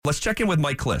Let's check in with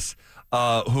Mike Klis,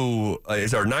 who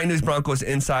is our 9 News Broncos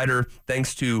Insider,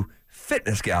 thanks to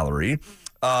Fitness Gallery.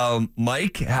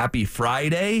 Mike, happy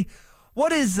Friday.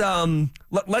 What is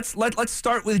let's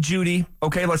start with Jeudy.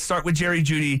 Okay, let's start with Jerry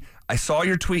Jeudy. I saw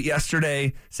your tweet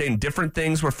yesterday saying different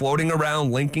things were floating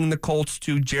around, linking the Colts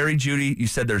to Jerry Jeudy. You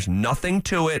said there's nothing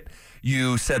to it.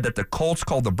 You said that the Colts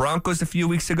called the Broncos a few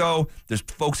weeks ago. There's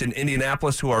folks in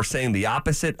Indianapolis who are saying the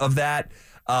opposite of that.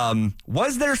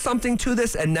 Was there something to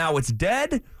this and now it's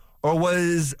dead?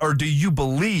 Or do you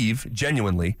believe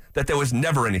genuinely that there was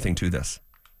never anything to this?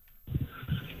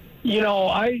 You know,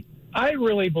 I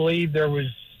really believe there was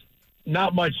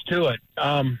not much to it.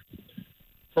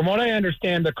 From what I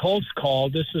understand, the Colts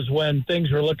called. This is when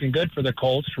things were looking good for the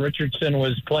Colts. Richardson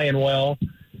was playing well,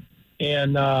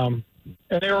 and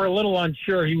they were a little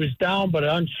unsure. He was down, but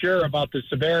unsure about the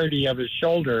severity of his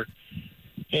shoulder.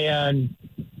 And,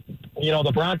 you know,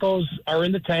 the Broncos are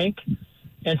in the tank,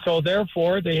 and so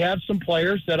therefore they have some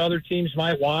players that other teams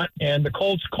might want. And the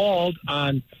Colts called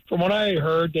on, from what I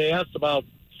heard, they asked about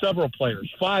several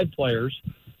players, 5 players,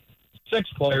 6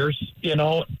 players, you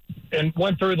know, and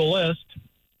went through the list.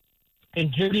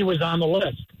 And Jeudy was on the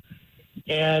list.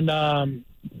 And I'm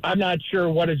not sure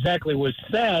what exactly was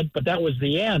said, but that was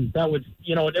the end. That was,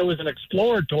 you know, it was an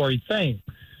exploratory thing.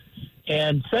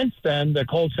 And since then, the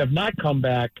Colts have not come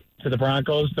back to the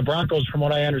Broncos. The Broncos, from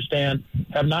what I understand,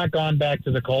 have not gone back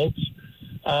to the Colts.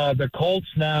 The Colts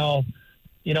now,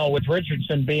 you know, with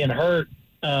Richardson being hurt,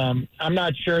 I'm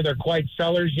not sure they're quite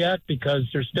sellers yet because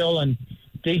they're still in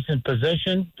decent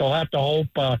position. They'll have to hope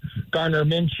Gardner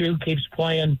Minshew keeps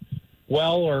playing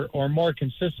well or more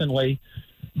consistently.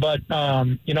 But,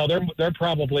 you know, they're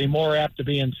probably more apt to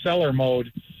be in seller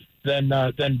mode than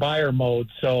buyer mode.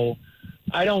 So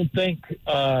I do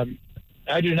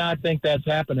not think that's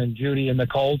happening, Jeudy and the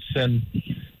Colts. And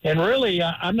really,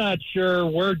 I'm not sure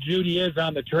where Jeudy is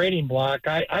on the trading block.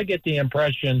 I get the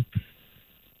impression,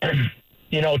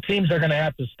 you know, teams are going to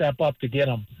have to step up to get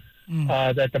him.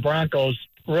 That the Broncos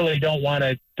really do not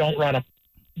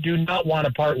want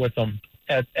to part with them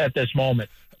at this moment.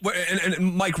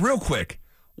 And Mike, real quick,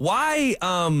 why?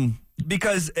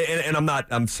 Because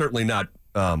I'm certainly not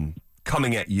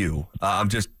coming at you. I'm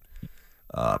just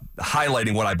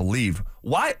highlighting what I believe.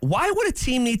 Why would a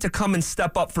team need to come and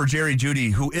step up for Jerry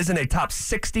Jeudy, who isn't a top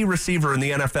 60 receiver in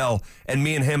the NFL, and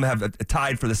me and him have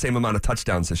tied for the same amount of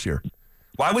touchdowns this year?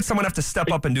 Why would someone have to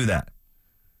step up and do that?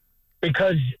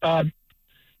 Because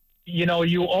you know,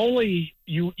 you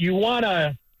want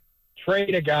to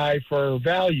trade a guy for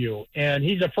value, and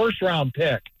he's a first-round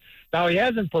pick. Now, he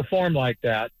hasn't performed like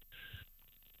that.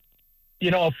 You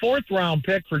know, a 4th-round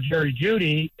pick for Jerry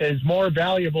Jeudy is more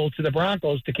valuable to the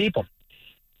Broncos to keep him.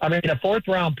 I mean, a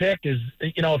 4th-round pick is,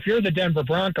 you know, if you're the Denver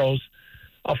Broncos,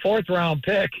 a 4th-round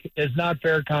pick is not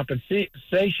fair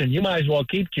compensation. You might as well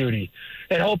keep Jeudy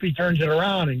and hope he turns it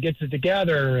around and gets it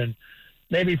together and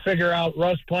maybe figure out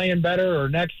Russ playing better, or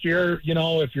next year, you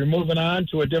know, if you're moving on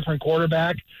to a different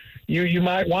quarterback, you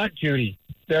might want Jeudy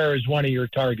there as one of your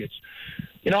targets.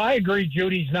 You know, I agree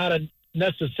Judy's not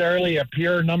necessarily a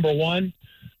pure number 1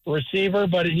 receiver,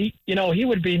 but he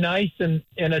would be nice in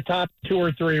a top 2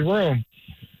 or 3 room.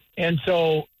 And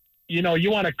so, you know,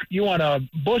 you want a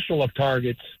bushel of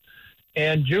targets,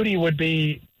 and Jeudy would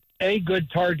be a good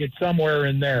target somewhere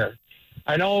in there.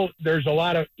 I know there's a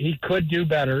lot of he could do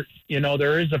better. You know,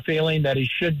 there is a feeling that he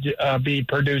should be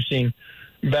producing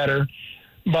better,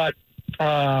 but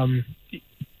a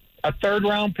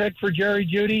 3rd-round pick for Jerry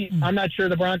Jeudy, I'm not sure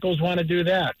the Broncos want to do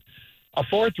that. A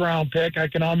 4th-round pick, I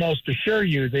can almost assure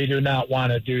you they do not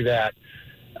want to do that.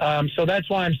 So that's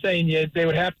why I'm saying they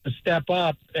would have to step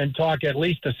up and talk at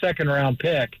least a 2nd-round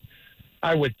pick,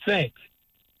 I would think,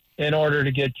 in order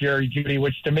to get Jerry Jeudy,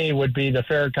 which to me would be the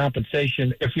fair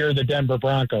compensation if you're the Denver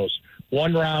Broncos.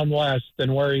 1 round less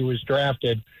than where he was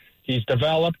drafted. He's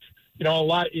developed, you know, a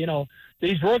lot. You know,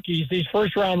 these rookies, these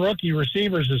 1st-round rookie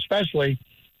receivers especially,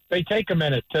 they take a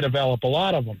minute to develop, a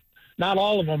lot of them. Not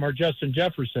all of them are Justin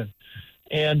Jefferson.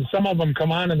 And some of them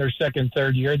come on in their 2nd,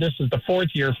 3rd year. This is the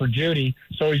 4th year for Jeudy,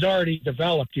 so he's already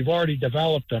developed. You've already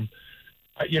developed him.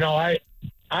 You know, I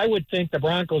would think the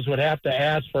Broncos would have to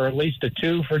ask for at least a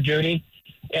 2 for Jeudy,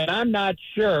 and I'm not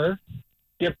sure,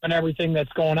 given everything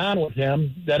that's going on with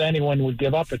him, that anyone would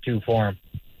give up a 2 for him.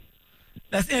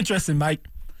 That's interesting, Mike.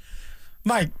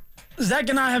 Mike, Zach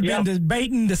and I have been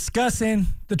debating, discussing.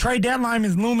 The trade deadline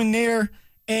is looming near,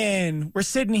 and we're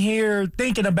sitting here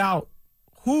thinking about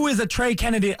who is a trade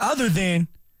candidate other than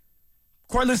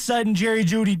Courtland Sutton, Jerry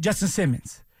Jeudy, Justin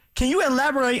Simmons. Can you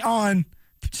elaborate on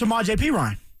Samaj P.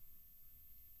 Ryan?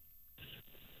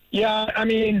 Yeah, I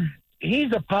mean,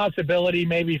 he's a possibility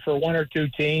maybe for one or two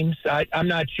teams. I'm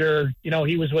not sure. You know,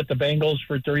 he was with the Bengals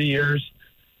for 3 years.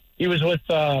 He was with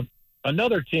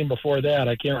another team before that.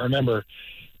 I can't remember.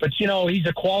 But, you know, he's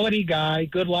a quality guy,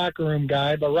 good locker room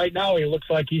guy. But right now he looks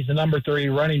like he's the number 3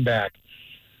 running back.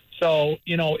 So,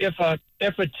 you know, if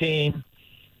a team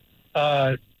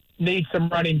needs some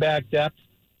running back depth,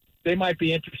 they might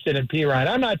be interested in P. Ryan.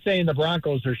 I'm not saying the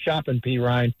Broncos are shopping P.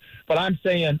 Ryan, but I'm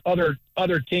saying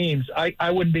other teams, I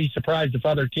wouldn't be surprised if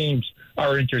other teams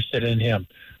are interested in him.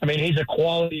 I mean, he's a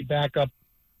quality backup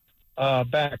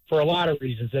back for a lot of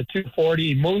reasons. At 240,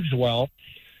 he moves well,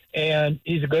 and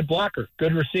he's a good blocker,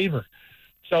 good receiver.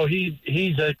 So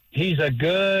he's a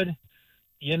good,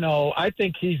 you know, I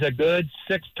think he's a good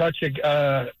 6-touch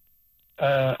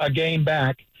a game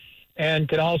back, and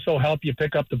can also help you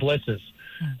pick up the blitzes.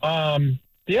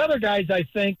 The other guys, I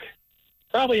think,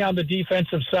 probably on the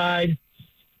defensive side,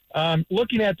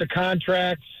 looking at the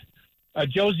contracts,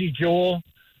 Josey Jewell,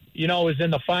 you know, is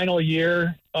in the final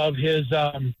year of his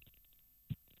deal.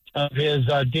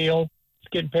 He's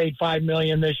getting paid $5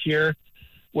 million this year.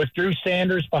 With Drew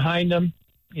Sanders behind him,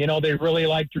 you know, they really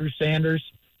like Drew Sanders.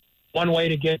 One way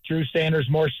to get Drew Sanders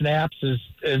more snaps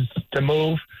is to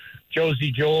move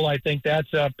Josey Jewell. I think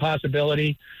that's a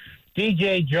possibility.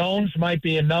 DJ Jones might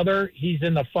be another. He's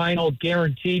in the final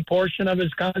guaranteed portion of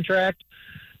his contract.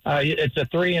 It's a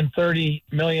 $3 and $30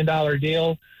 million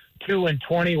deal. 2 and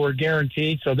 20 were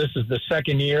guaranteed, so this is the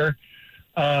second year.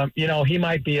 You know, he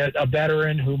might be a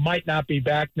veteran who might not be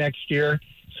back next year,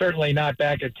 certainly not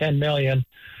back at $10 million.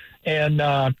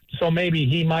 And so maybe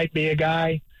he might be a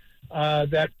guy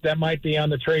that might be on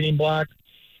the trading block.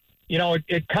 You know,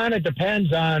 it kind of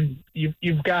depends on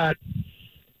you've got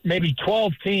maybe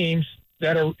 12 teams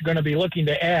that are going to be looking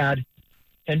to add,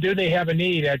 and do they have a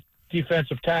need at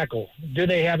defensive tackle? Do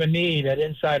they have a need at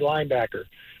inside linebacker?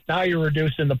 Now you're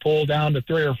reducing the pool down to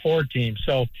 3 or 4 teams.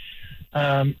 So,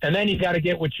 and then you got to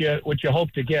get what you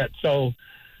hope to get. So,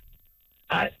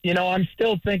 I'm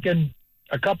still thinking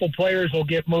a couple players will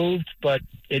get moved, but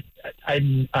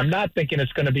I'm not thinking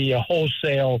it's going to be a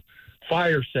wholesale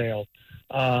fire sale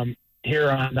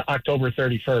here on October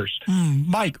 31st.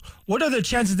 Mike, what are the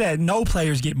chances that no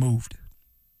players get moved?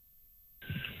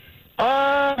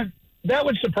 That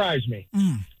would surprise me.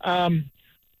 I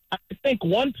think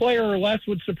one player or less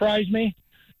would surprise me.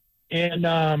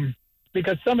 And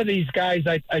because some of these guys,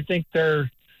 I think you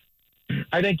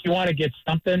want to get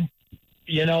something.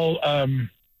 Some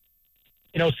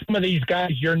of these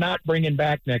guys you're not bringing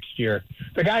back next year.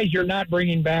 The guys you're not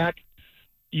bringing back,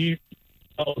 this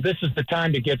is the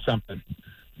time to get something.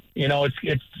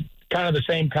 It's kind of the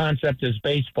same concept as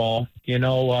baseball.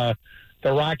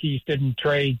 The Rockies didn't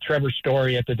trade Trevor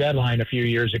Story at the deadline a few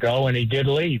years ago, and he did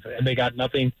leave, and they got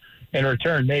nothing in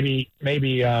return. Maybe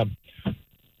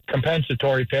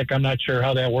compensatory pick. I'm not sure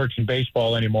how that works in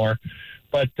baseball anymore.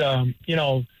 But,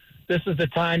 this is the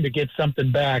time to get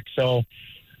something back. So,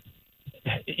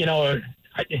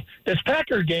 this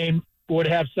Packer game would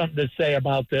have something to say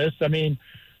about this. I mean,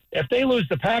 if they lose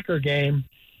the Packer game,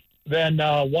 then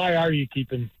why are you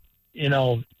keeping,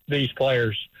 these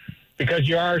players? Because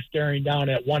you are staring down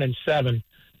at 1-7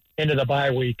 into the bye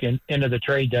week and into the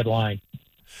trade deadline.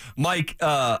 Mike,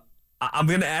 I'm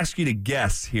going to ask you to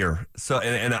guess here. So,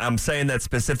 and I'm saying that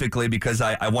specifically because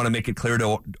I want to make it clear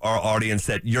to our audience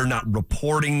that you're not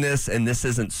reporting this and this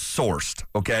isn't sourced,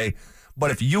 okay? But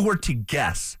if you were to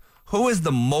guess, who is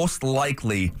the most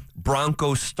likely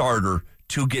Broncos starter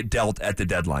to get dealt at the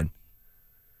deadline?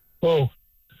 Oh,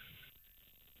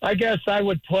 I guess I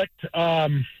would put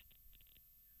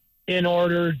in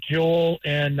order Jewell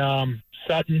and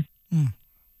Sutton,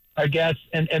 I guess.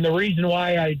 And the reason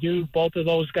why I do both of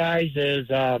those guys is,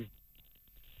 and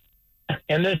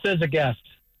this is a guess.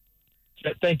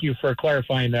 Thank you for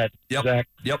clarifying that, Zach.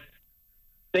 Yep.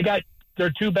 They got their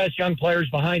 2 best young players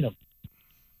behind them.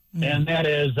 And that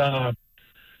is,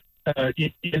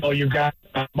 you've got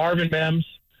Marvin Mims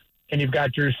and you've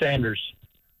got Drew Sanders.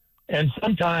 And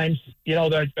sometimes,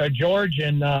 George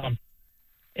and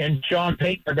Sean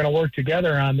Payton are going to work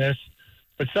together on this,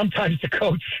 but sometimes the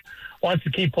coach wants to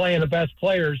keep playing the best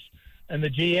players and the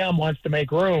GM wants to make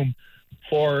room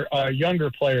for younger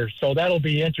players. So that'll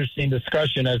be interesting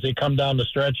discussion as they come down the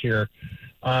stretch here.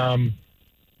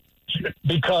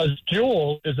 Because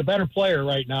Jewell is a better player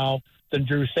right now than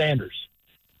Drew Sanders.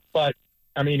 But,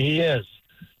 he is.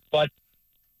 But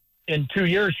in 2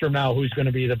 years from now, who's going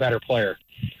to be the better player?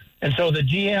 And so the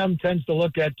GM tends to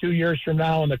look at 2 years from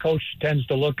now, and the coach tends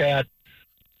to look at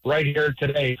right here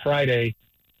today, Friday,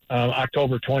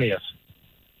 October 20th.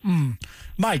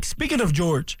 Mike, speaking of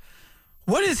George,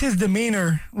 What is his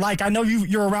demeanor like? I know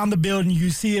you're around the building,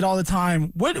 you see it all the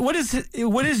time. What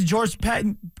is George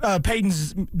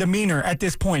Payton's demeanor at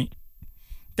this point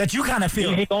that you kind of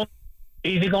feel?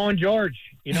 Easy going George.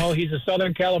 You know, he's a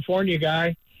Southern California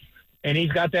guy, and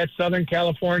he's got that Southern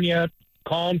California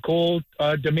calm, cool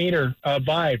demeanor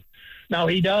vibe. Now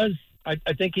he does. I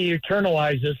think he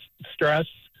internalizes stress,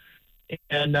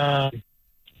 and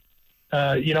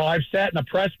you know, I've sat in a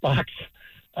press box.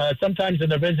 Sometimes in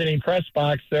the visiting press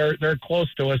box, they're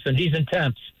close to us, and he's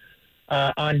intense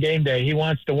on game day. He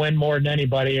wants to win more than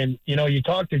anybody. And, you know, you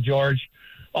talk to George,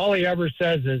 all he ever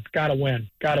says is, gotta win.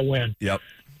 Yep.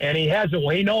 And he hasn't.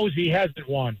 He knows he hasn't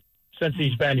won since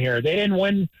he's been here. They didn't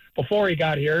win before he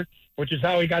got here, which is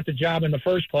how he got the job in the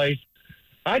first place.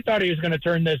 I thought he was going to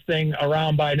turn this thing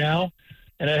around by now,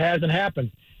 and it hasn't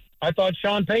happened. I thought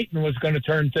Sean Payton was going to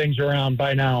turn things around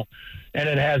by now, and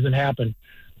it hasn't happened.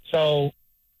 So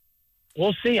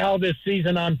we'll see how this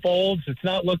season unfolds. It's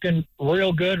not looking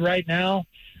real good right now.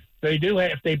 They do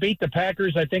have, if they beat the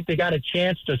Packers, I think they got a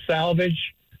chance to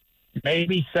salvage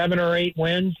maybe 7 or 8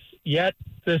 wins yet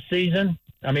this season.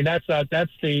 I mean, that's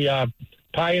the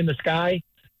pie in the sky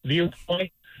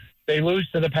viewpoint. They lose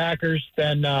to the Packers,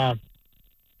 then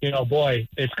you know, boy,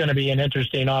 it's going to be an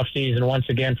interesting offseason once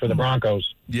again for the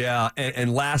Broncos. Yeah,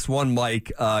 and last one,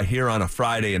 Mike, here on a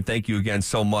Friday, and thank you again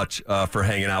so much for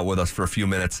hanging out with us for a few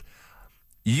minutes.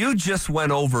 You just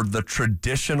went over the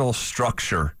traditional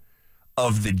structure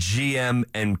of the GM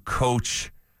and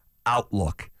coach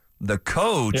outlook. The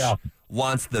coach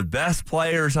wants the best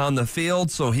players on the field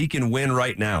so he can win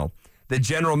right now. The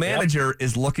general manager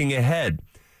is looking ahead.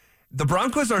 The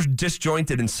Broncos are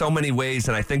disjointed in so many ways,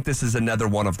 and I think this is another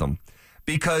one of them.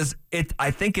 Because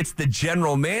I think it's the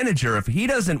general manager. If he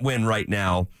doesn't win right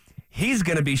now, he's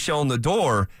going to be shown the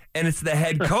door, and it's the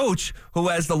head coach who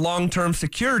has the long-term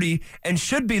security and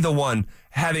should be the one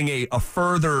having a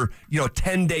further,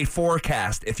 10-day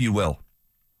forecast, if you will.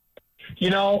 You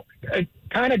know,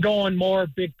 kind of going more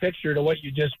big picture to what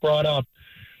you just brought up,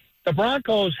 the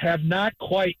Broncos have not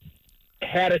quite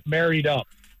had it married up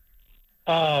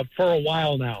for a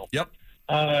while now. Yep.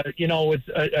 With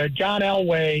John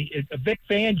Elway, Vic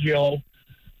Fangio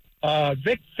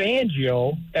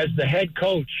as the head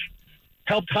coach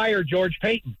helped hire George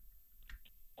Payton.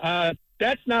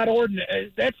 That's not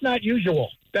ordinary. That's not usual.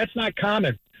 That's not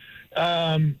common.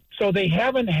 So they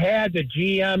haven't had the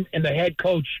GM and the head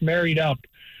coach married up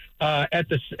at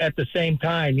the same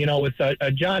time. You know, with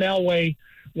John Elway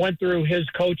went through his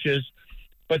coaches,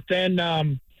 but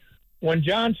then when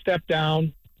John stepped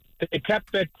down, they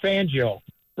kept Vic Fangio,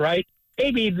 right?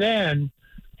 Maybe then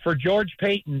for George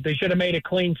Payton, they should have made a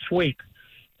clean sweep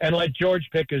and let George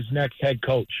pick his next head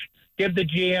coach. Give the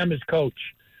GM his coach.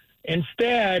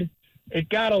 Instead, it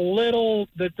got a little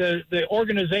the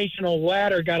organizational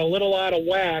ladder got a little out of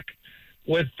whack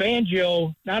with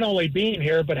Fangio not only being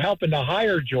here but helping to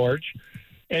hire George.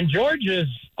 And George is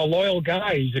a loyal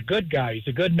guy. He's a good guy. He's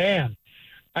a good man.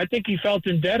 I think he felt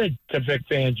indebted to Vic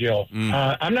Fangio.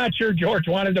 I'm not sure George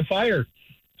wanted to fire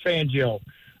Fangio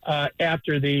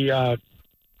after the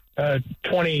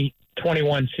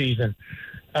 2021 season.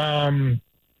 So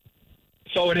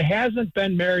it hasn't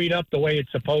been married up the way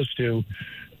it's supposed to.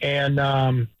 And,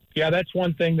 that's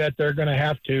one thing that they're going to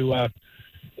have to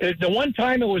the one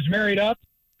time it was married up,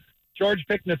 George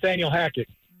picked Nathaniel Hackett.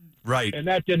 Right. And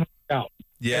that didn't work out.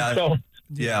 Yeah. And so,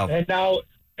 yeah.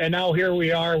 And now here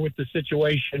we are with the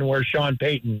situation where Sean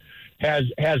Payton has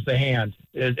the hand.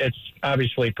 It's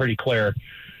obviously pretty clear.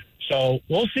 So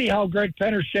we'll see how Greg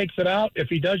Penner shakes it out. If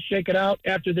he does shake it out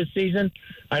after this season,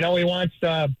 I know he wants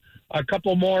a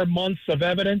couple more months of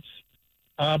evidence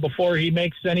before he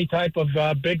makes any type of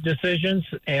big decisions.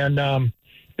 And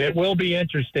it will be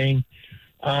interesting.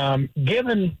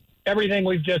 Given everything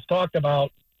we've just talked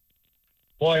about,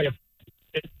 boy,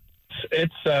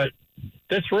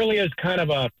 this really is kind of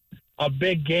a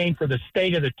big game for the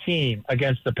state of the team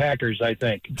against the Packers, I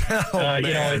think.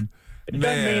 It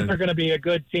doesn't mean they're going to be a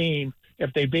good team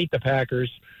if they beat the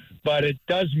Packers, but it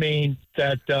does mean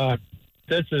that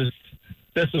this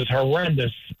is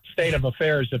horrendous state of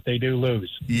affairs if they do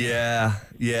lose. Yeah,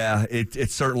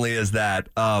 it certainly is that.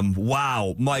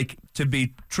 Wow, Mike, to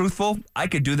be truthful, I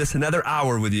could do this another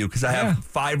hour with you because I have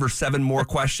 5 or 7 more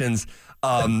questions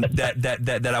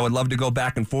that I would love to go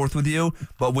back and forth with you,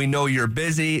 but we know you're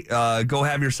busy. Go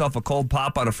have yourself a cold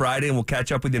pop on a Friday, and we'll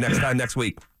catch up with you next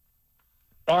week.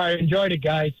 All right, enjoyed it,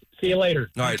 guys. See you later.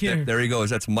 All right, there he goes.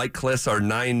 That's Mike Klis, our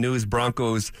 9 News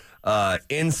Broncos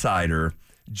insider,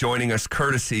 joining us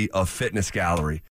courtesy of Fitness Gallery.